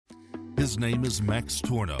His name is Max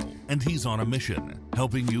Tornow, and he's on a mission,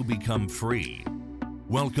 helping you become free.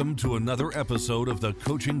 Welcome to another episode of the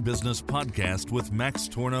Coaching Business Podcast with Max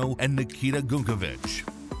Tornow and Nikita Gunkovich.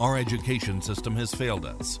 Our education system has failed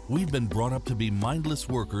us. We've been brought up to be mindless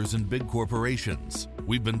workers in big corporations.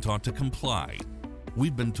 We've been taught to comply.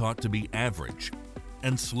 We've been taught to be average.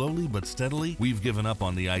 And slowly but steadily, we've given up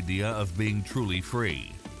on the idea of being truly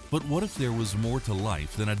free. But what if there was more to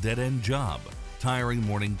life than a dead-end job, tiring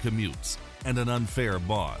morning commutes, and an unfair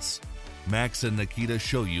boss? Max and Nikita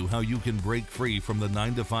show you how you can break free from the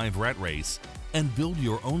 9-to-5 rat race and build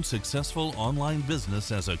your own successful online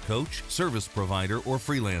business as a coach, service provider, or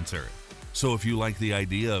freelancer. So if you like the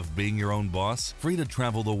idea of being your own boss, free to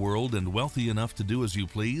travel the world, and wealthy enough to do as you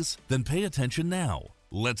please, then pay attention now.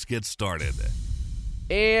 Let's get started.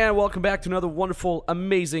 And welcome back to another wonderful,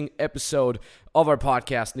 amazing episode of our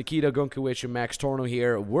podcast. Nikita Gunkovich and Max Tornow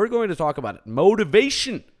here. We're going to talk about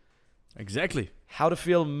motivation. Exactly. How to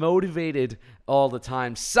feel motivated all the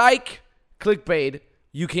time. Psych! Clickbait.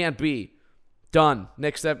 You can't be. Done.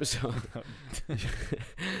 Next episode.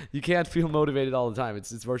 You can't feel motivated all the time.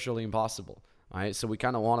 It's virtually impossible. All right. So we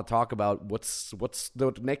kind of want to talk about what's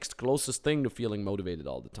the next closest thing to feeling motivated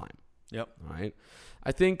all the time. Yep. All right.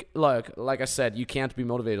 I think, like I said, you can't be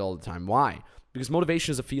motivated all the time. Why? Because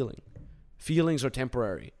motivation is a feeling. Feelings are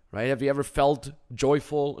temporary, right? Have you ever felt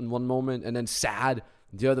joyful in one moment and then sad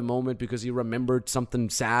the other moment because you remembered something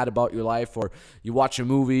sad about your life, or you watch a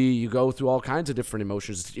movie, you go through all kinds of different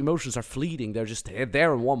emotions. Emotions are fleeting. They're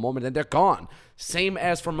there in one moment and they're gone. Same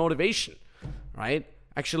as for motivation, right?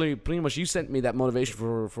 Actually, pretty much you sent me that motivation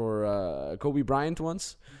for Kobe Bryant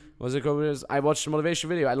once. Was it Kobe? I watched a motivation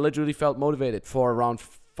video. I literally felt motivated for around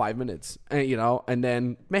 5 minutes, and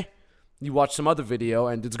then you watch some other video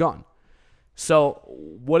and it's gone. So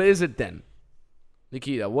what is it then,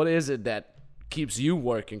 Nikita? What is it that keeps you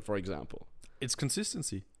working, for example? It's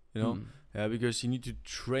consistency, because you need to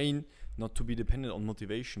train not to be dependent on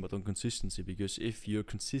motivation, but on consistency. Because if you're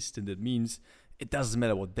consistent, that means it doesn't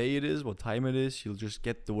matter what day it is, what time it is, you'll just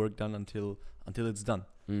get the work done until it's done.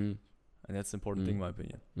 And that's the important thing, in my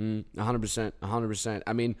opinion. 100%.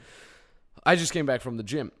 I mean, I just came back from the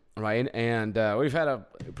gym, right? And we've had a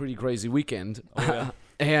pretty crazy weekend. Oh, yeah.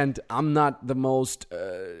 And I'm not the most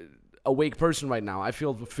awake person right now. I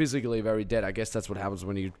feel physically very dead. I guess that's what happens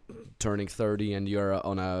when you're turning 30 and you're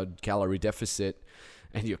on a calorie deficit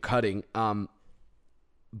and you're cutting.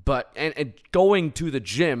 But going to the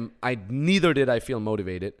gym, neither did I feel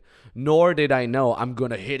motivated, nor did I know I'm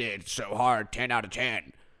going to hit it so hard, 10 out of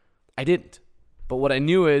 10. I didn't. But what I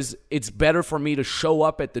knew is it's better for me to show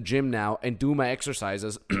up at the gym now and do my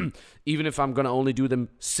exercises, even if I'm going to only do them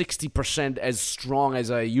 60% as strong as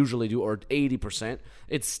I usually do, or 80%.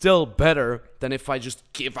 It's still better than if I just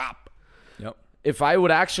give up. Yep. If I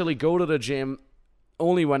would actually go to the gym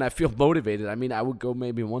only when I feel motivated, I would go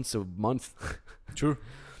maybe once a month. True.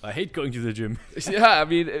 I hate going to the gym. Yeah,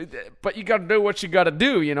 but you got to do what you got to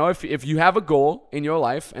do, If you have a goal in your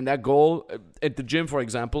life, and that goal at the gym, for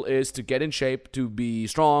example, is to get in shape, to be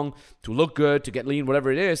strong, to look good, to get lean,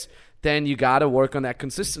 whatever it is, then you got to work on that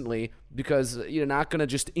consistently, because you're not going to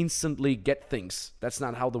just instantly get things. That's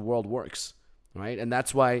not how the world works, right? And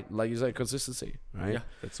that's why, like you said, consistency, right? Yeah,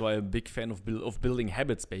 that's why I'm a big fan of building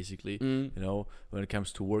habits, basically, when it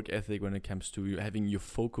comes to work ethic, when it comes to having your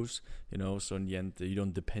focus, so in the end, you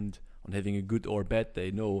don't depend on having a good or bad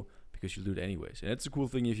day, because you'll do it anyways. And that's a cool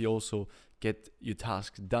thing. If you also get your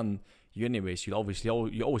tasks done, you always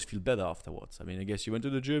feel better afterwards. I guess you went to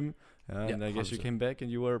the gym, and I guess 100%. You came back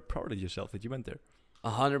and you were proud of yourself that you went there.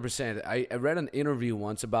 100%. I read an interview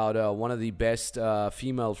once about one of the best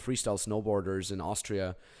female freestyle snowboarders in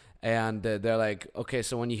Austria, and they're like, okay,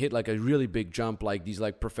 so when you hit like a really big jump, like these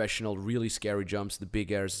like professional, really scary jumps, the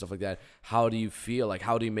big airs and stuff like that, how do you feel? Like,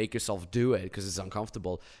 how do you make yourself do it? Because it's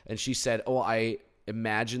uncomfortable. And she said, I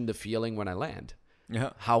imagine the feeling when I land.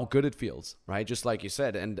 Yeah. How good it feels, right? Just like you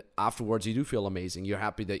said. And afterwards, you do feel amazing. You're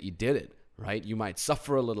happy that you did it, right? You might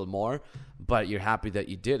suffer a little more, but you're happy that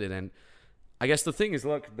you did it. And I guess the thing is,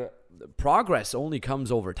 look, the progress only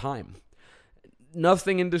comes over time.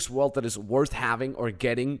 Nothing in this world that is worth having or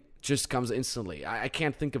getting just comes instantly. I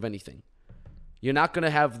can't think of anything. You're not going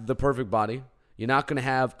to have the perfect body. You're not going to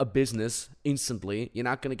have a business instantly. You're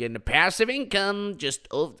not going to get into passive income just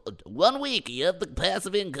 1 week. You have the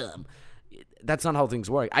passive income. That's not how things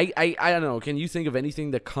work. I don't know. Can you think of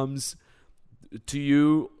anything that comes to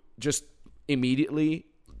you just immediately?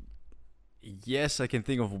 Yes, I can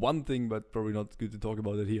think of one thing, but probably not good to talk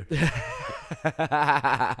about it here.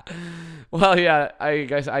 Well, yeah, I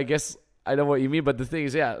guess I know what you mean, but the thing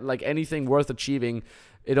is, yeah, like anything worth achieving,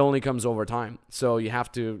 it only comes over time. So you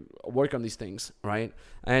have to work on these things, right?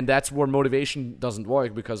 And that's where motivation doesn't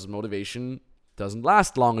work, because motivation doesn't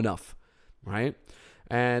last long enough, right?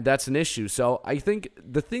 And that's an issue. So I think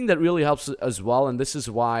the thing that really helps as well, and this is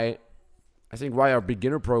why I think why our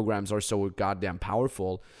beginner programs are so goddamn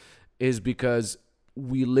powerful, is because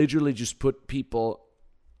we literally just put people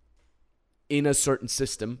in a certain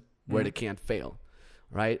system where they can't fail,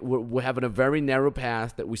 right? We're having a very narrow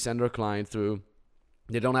path that we send our client through.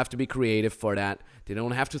 They don't have to be creative for that. They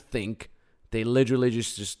don't have to think. They literally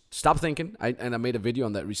just stop thinking. I made a video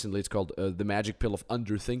on that recently. It's called The Magic Pill of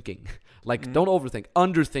Underthinking. Like, don't overthink.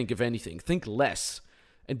 Underthink, if anything. Think less.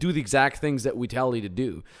 And do the exact things that we tell you to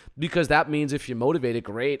do. Because that means if you're motivated,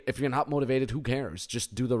 great. If you're not motivated, who cares?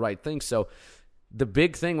 Just do the right thing. So the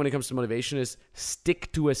big thing when it comes to motivation is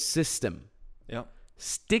stick to a system. Yeah.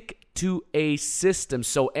 Stick to a system.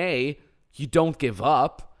 So you don't give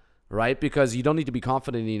up, right? Because you don't need to be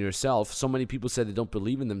confident in yourself. So many people say they don't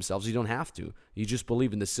believe in themselves. You don't have to. You just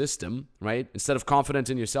believe in the system, right? Instead of confidence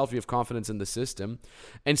in yourself, you have confidence in the system.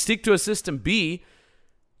 And stick to a system. B,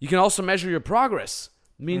 you can also measure your progress.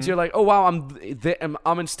 It means you're like, oh, wow,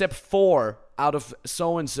 I'm in step 4 out of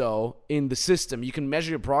so-and-so in the system. You can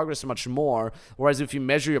measure your progress much more. Whereas if you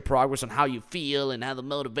measure your progress on how you feel and how the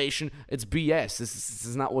motivation, it's BS. This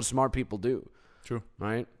is not what smart people do. True.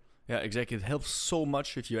 Right? Yeah, exactly. It helps so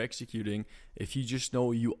much if you're executing, if you just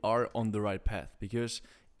know you are on the right path. Because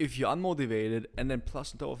if you're unmotivated and then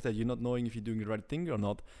plus on top of that, you're not knowing if you're doing the right thing or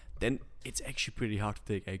not, then it's actually pretty hard to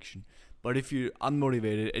take action. But if you're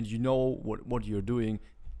unmotivated and you know what you're doing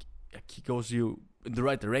goes you in the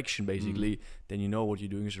right direction, basically, then you know what you're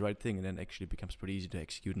doing is the right thing, and then actually it becomes pretty easy to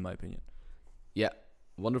execute, in my opinion. Yeah,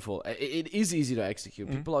 wonderful. It is easy to execute.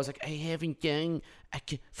 People are always like, I haven't done,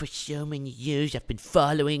 for so many years, I've been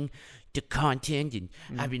following the content, and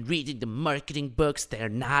I've been reading the marketing books. They're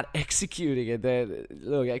not executing it.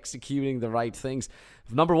 They're executing the right things.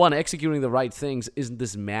 Number one, executing the right things isn't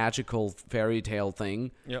this magical fairy tale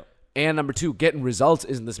thing. Yeah. And number 2, getting results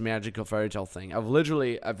isn't this magical fairy tale thing. I've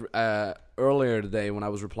earlier today when I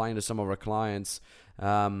was replying to some of our clients,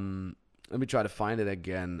 let me try to find it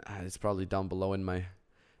again. It's probably down below in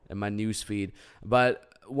my news feed. But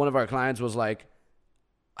one of our clients was like,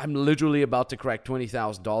 I'm literally about to crack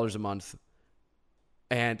 $20,000 a month.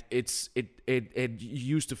 And it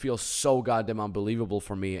used to feel so goddamn unbelievable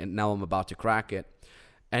for me, and now I'm about to crack it.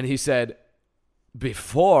 And he said,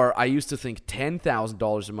 before, I used to think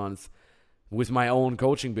 $10,000 a month with my own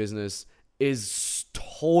coaching business is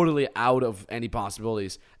totally out of any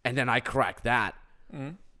possibilities. And then I cracked that.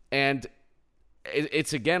 And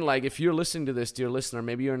it's again, like, if you're listening to this, dear listener,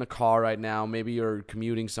 maybe you're in a car right now, maybe you're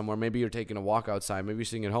commuting somewhere, maybe you're taking a walk outside, maybe you're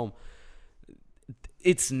sitting at home.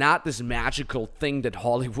 It's not this magical thing that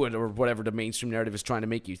Hollywood or whatever the mainstream narrative is trying to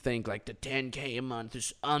make you think, like the 10K a month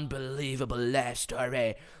is unbelievable love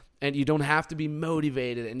story. And you don't have to be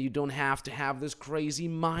motivated, and you don't have to have this crazy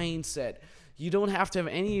mindset. You don't have to have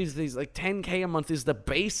any of these. Like, 10K a month is the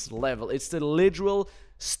base level. It's the literal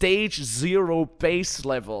stage 0 base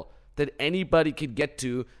level that anybody could get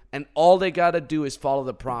to, and all they got to do is follow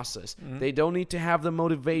the process. They don't need to have the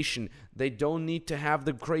motivation. They don't need to have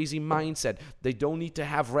the crazy mindset. They don't need to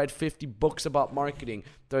have read 50 books about marketing.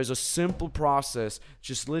 There's a simple process.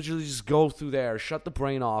 Just literally just go through there, shut the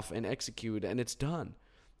brain off, and execute, and it's done.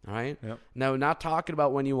 All right? Yep. Now, not talking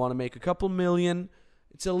about when you want to make a couple million.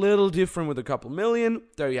 It's a little different with a couple million.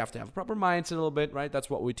 There you have to have a proper mindset a little bit, right? That's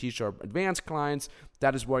what we teach our advanced clients.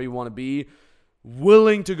 That is where you want to be.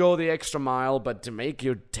 Willing to go the extra mile, but to make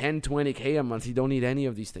your 10, 20K a month, you don't need any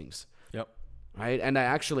of these things. Yep. Right? And I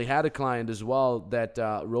actually had a client as well that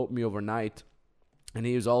wrote me overnight. And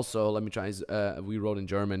he was also, let me try, we wrote in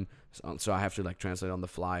German, so I have to like translate on the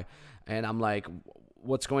fly. And I'm like,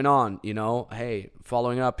 what's going on? You know, hey,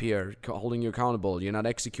 following up here, holding you accountable. You're not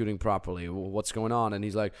executing properly. What's going on? And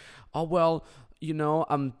he's like, oh, well, you know,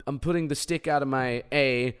 I'm putting the stick out of my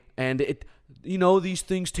A, and it, you know, these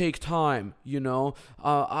things take time. You know,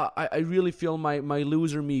 I really feel my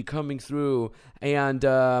loser me coming through, and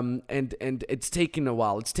it's taking a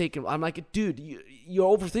while. I'm like, dude,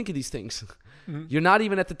 you're overthinking these things. You're not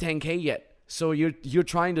even at the 10K yet. So you're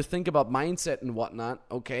trying to think about mindset and whatnot,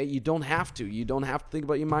 okay? You don't have to. You don't have to think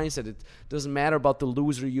about your mindset. It doesn't matter about the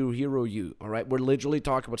loser you, hero you, all right? We're literally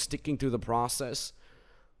talking about sticking to the process.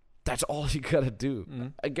 That's all you got to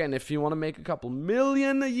do. Again, if you want to make a couple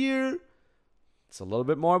million a year, it's a little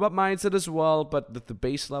bit more about mindset as well, but the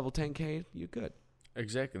base level 10K, you're good.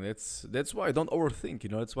 Exactly. That's why I don't overthink, you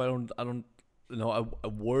know? That's why I don't I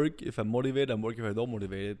work if I'm motivated, I'm working if I don't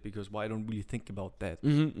motivated, because why I don't really think about that.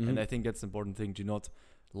 And I think that's the important thing, to not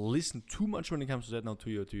listen too much when it comes to that, not to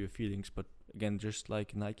your feelings, but again, just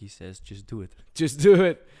like Nike says, just do it. Just do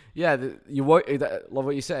it. Yeah, you work. Love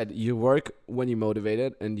what you said. You work when you're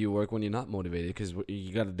motivated, and you work when you're not motivated, because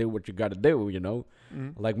you got to do what you got to do. You know,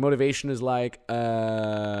 like motivation is like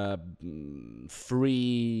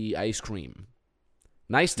free ice cream.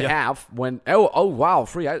 Nice to have when wow,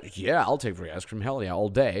 free ice. Yeah, I'll take free ice cream. Hell yeah, all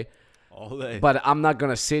day. All day. But I'm not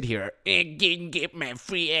gonna sit here and get my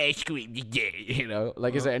free ice cream today. You know,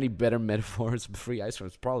 like is there any better metaphors for free ice cream?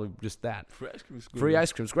 It's probably just that. Free ice cream is good. Free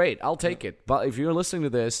ice cream's great. I'll take it. But if you're listening to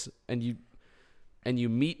this and you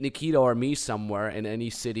meet Nikita or me somewhere in any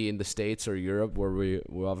city in the States or Europe where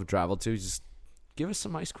we'll have traveled to, just give us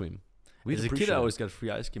some ice cream. As a kid, I always got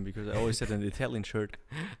free ice cream because I always had an Italian shirt.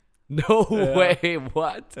 No way,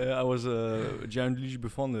 what? I was Gianluigi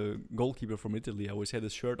Buffon, the goalkeeper from Italy. I always had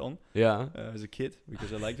his shirt on. Yeah. As a kid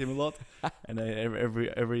because I liked him a lot, and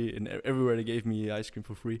everywhere they gave me ice cream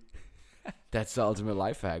for free. That's the ultimate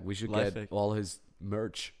life hack. We should get all his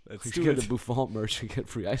merch. We should get the Buffon merch and get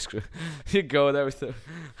free ice cream. You go there with the.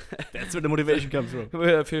 That's where the motivation comes from.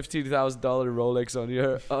 With a $15,000 Rolex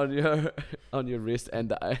on your wrist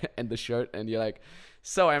and the shirt, and you're like,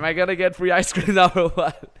 so am I gonna get free ice cream now or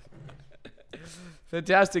what?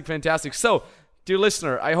 Fantastic. So, dear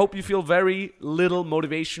listener, I hope you feel very little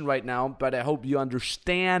motivation right now, but I hope you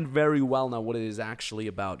understand very well now what it is actually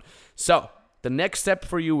about. So, the next step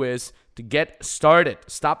for you is to get started.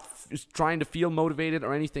 Stop trying to feel motivated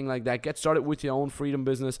or anything like that. Get started with your own freedom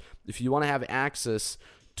business. If you want to have access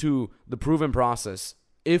to the proven process,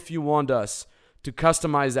 if you want us to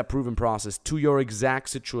customize that proven process to your exact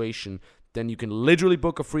situation, then you can literally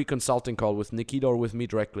book a free consulting call with Nikita or with me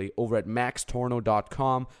directly over at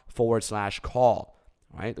maxtorno.com/call.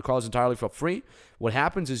 Right? The call is entirely for free. What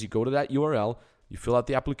happens is you go to that URL, you fill out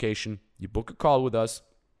the application, you book a call with us,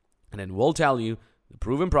 and then we'll tell you the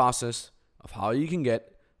proven process of how you can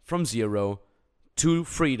get from zero to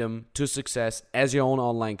freedom to success as your own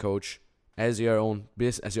online coach, as your own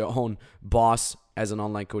business, as your own boss, as an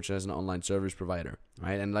online coach, as an online service provider.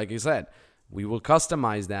 Right? And like I said, we will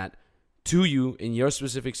customize that to you in your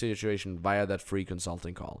specific situation via that free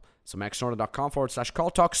consulting call. So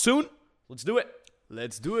maxtorno.com/call. Talk soon. Let's do it.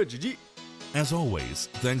 GG. As always,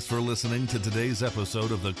 thanks for listening to today's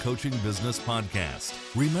episode of the Coaching Business Podcast.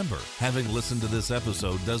 Remember, having listened to this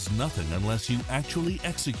episode does nothing unless you actually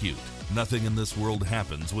execute. Nothing in this world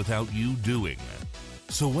happens without you doing.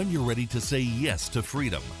 So when you're ready to say yes to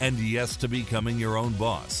freedom and yes to becoming your own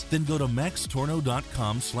boss, then go to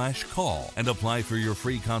maxtorno.com/call and apply for your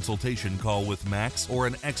free consultation call with Max or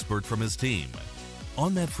an expert from his team.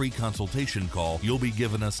 On that free consultation call, you'll be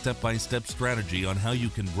given a step-by-step strategy on how you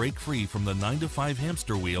can break free from the 9-to-5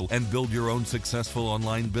 hamster wheel and build your own successful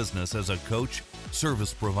online business as a coach,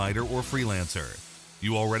 service provider, or freelancer.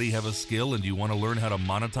 You already have a skill and you want to learn how to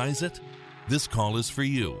monetize it? This call is for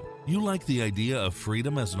you. You like the idea of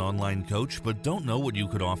freedom as an online coach but don't know what you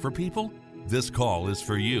could offer people? This call is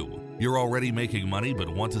for you. You're already making money but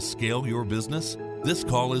want to scale your business? This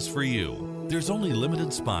call is for you. There's only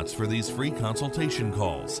limited spots for these free consultation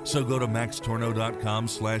calls, so go to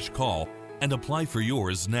maxtorno.com/call and apply for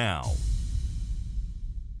yours now.